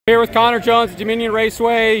Here with Connor Jones at Dominion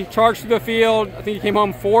Raceway, charged through the field. I think he came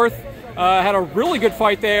home fourth. Had a really good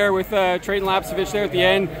fight there with Treyten Lapcevich there at the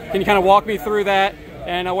end. Can you kind of walk me through that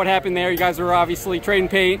and what happened there? You guys were obviously trading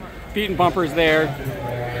paint, beating bumpers there.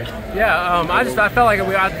 Yeah, I felt like we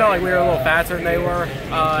were a little faster than they were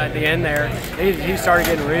at the end there. He started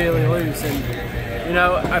getting really loose, and you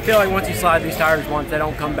know, I feel like once you slide these tires once, they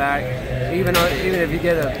don't come back. Even if you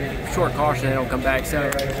get a short caution, they don't come back. So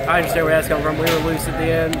I understand where that's coming from. We were loose at the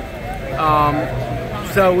end,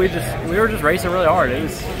 so we were just racing really hard. It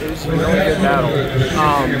was a really good battle.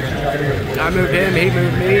 I moved him, he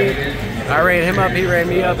moved me. I ran him up, he ran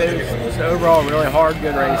me up. It was just overall really hard,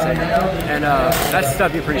 good racing, and that's the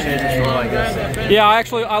stuff you appreciate in a sport like this. Yeah,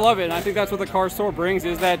 I love it, and I think that's what the car store brings,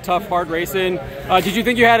 is that tough, hard racing. Did you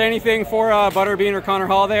think you had anything for Butterbean or Connor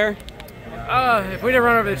Hall there? If we didn't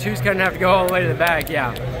run over the choose code and have to go all the way to the back, yeah,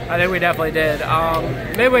 I think we definitely did.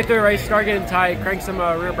 Midway through the race, started getting tight, cranked some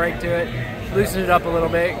rear brake to it, loosened it up a little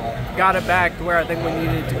bit, got it back to where I think we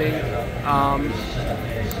needed it to be.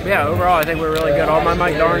 Yeah, overall, I think we're really good. All my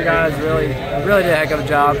Mike Darn guys really did a heck of a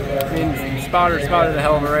job. I mean, spotted a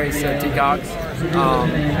hell of a race at T-Cox.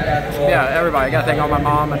 Yeah, everybody. I got to thank all my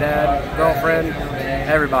mom, my dad, girlfriend,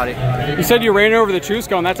 everybody. You said you ran over the choose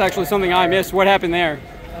cone. That's actually something I missed. What happened there?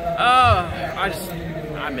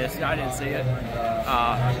 I missed it. I didn't see it.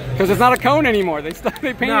 Because it's not a cone anymore. They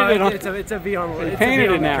painted it on. It's a V on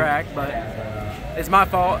the now. Track, but it's my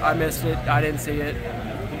fault. I missed it. I didn't see it.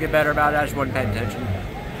 We'll get better about it. I just wasn't paying attention.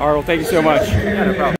 All right, well, thank you so much. Yeah, no problem.